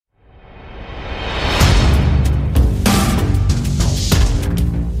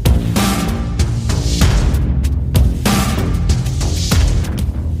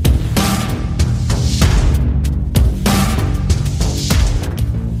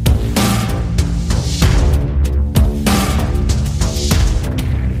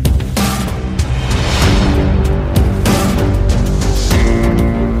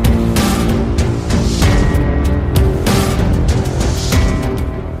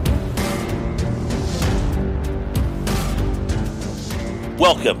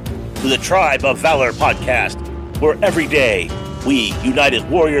Welcome to the Tribe of Valor podcast, where every day we unite as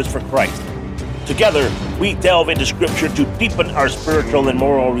warriors for Christ. Together, we delve into Scripture to deepen our spiritual and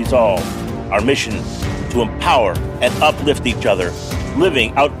moral resolve. Our mission to empower and uplift each other,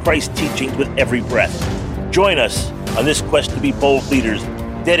 living out Christ's teachings with every breath. Join us on this quest to be bold leaders,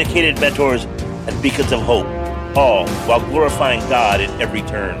 dedicated mentors, and beacons of hope, all while glorifying God in every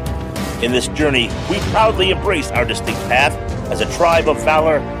turn. In this journey, we proudly embrace our distinct path. As a tribe of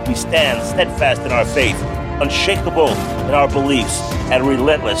valor, we stand steadfast in our faith, unshakable in our beliefs, and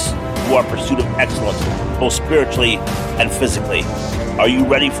relentless to our pursuit of excellence, both spiritually and physically. Are you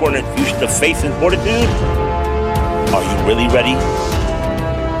ready for an infusion of faith and fortitude? Are you really ready?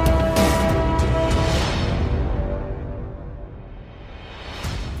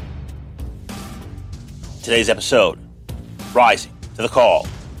 Today's episode, Rising to the Call,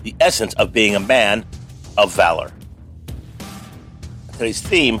 the essence of being a man of valor. Today's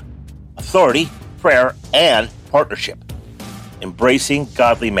theme, authority, prayer, and partnership, embracing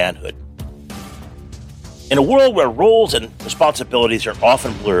godly manhood. In a world where roles and responsibilities are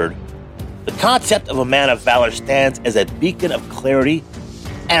often blurred, the concept of a man of valor stands as a beacon of clarity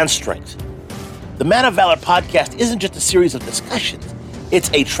and strength. The Man of Valor podcast isn't just a series of discussions. It's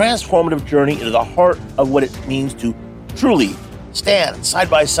a transformative journey into the heart of what it means to truly stand side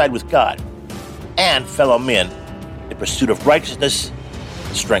by side with God and fellow men in pursuit of righteousness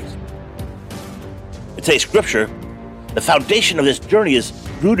and strength. In today's scripture, the foundation of this journey is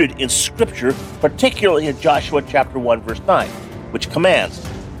rooted in Scripture, particularly in Joshua chapter 1, verse 9, which commands,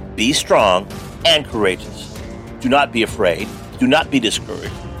 "Be strong and courageous. Do not be afraid. Do not be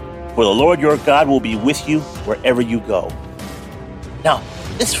discouraged. For the Lord your God will be with you wherever you go." Now,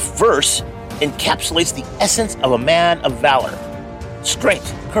 this verse encapsulates the essence of a man of valor: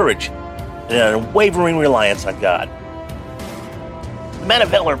 strength, courage, and an unwavering reliance on God. The Man of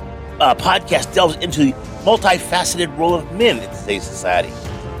Valor podcast delves into the multi-faceted role of men in today's society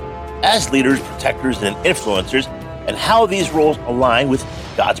as leaders, protectors, and influencers, and how these roles align with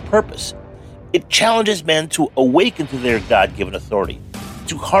God's purpose. It challenges men to awaken to their God-given authority,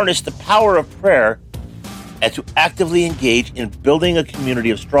 to harness the power of prayer, and to actively engage in building a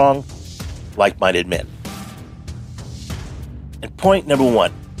community of strong, like-minded men. And point number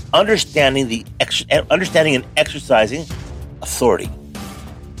one, understanding and exercising authority.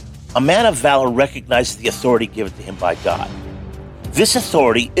 A man of valor recognizes the authority given to him by God. This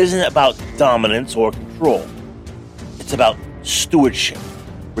authority isn't about dominance or control. It's about stewardship,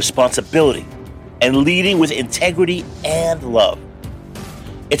 responsibility, and leading with integrity and love.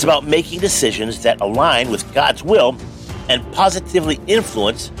 It's about making decisions that align with God's will and positively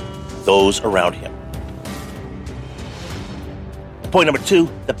influence those around him. Point number two,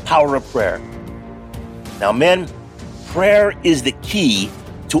 the power of prayer. Now, men, prayer is the key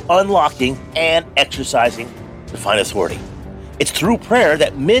to unlocking and exercising divine authority. It's through prayer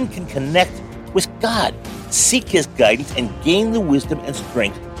that men can connect with God, seek his guidance, and gain the wisdom and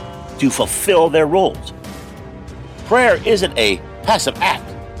strength to fulfill their roles. Prayer isn't a passive act.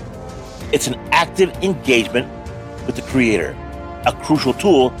 It's an active engagement with the Creator, a crucial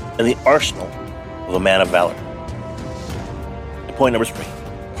tool in the arsenal of a man of valor. And point number three,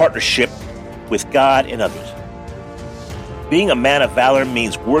 partnership with God and others. Being a man of valor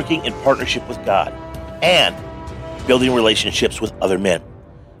means working in partnership with God and building relationships with other men.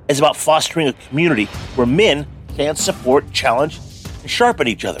 It's about fostering a community where men can support, challenge, and sharpen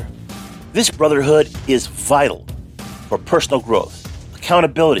each other. This brotherhood is vital for personal growth,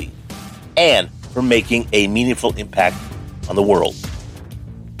 accountability, and for making a meaningful impact on the world.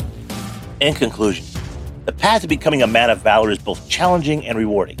 In conclusion, the path to becoming a man of valor is both challenging and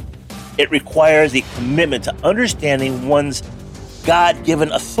rewarding. It requires a commitment to understanding one's God-given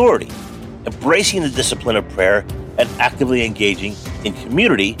authority, embracing the discipline of prayer, and actively engaging in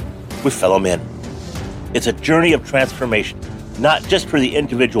community with fellow men. It's a journey of transformation, not just for the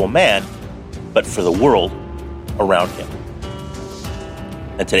individual man, but for the world around him.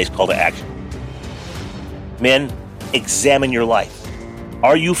 And today's call to action. Men, examine your life.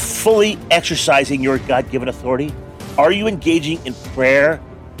 Are you fully exercising your God-given authority? Are you engaging in prayer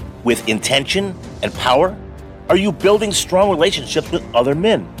with intention and power? Are you building strong relationships with other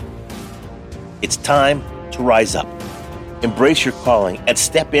men? It's time to rise up, embrace your calling, and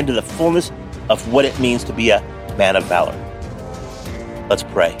step into the fullness of what it means to be a man of valor. Let's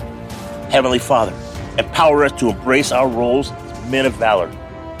pray. Heavenly Father, empower us to embrace our roles as men of valor.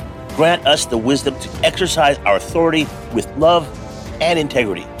 Grant us the wisdom to exercise our authority with love and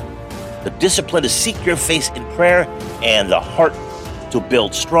integrity, the discipline to seek your face in prayer, and the heart to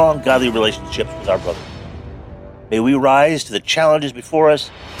build strong, godly relationships with our brothers. May we rise to the challenges before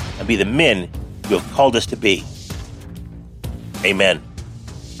us and be the men you have called us to be. Amen.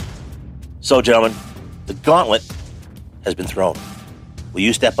 So, gentlemen, the gauntlet has been thrown. Will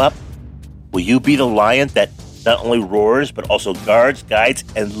you step up? Will you be the lion that not only roars, but also guards, guides,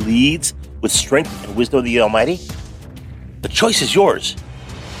 and leads with strength and wisdom of the Almighty? The choice is yours.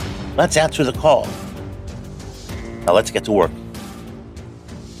 Let's answer the call. Now let's get to work.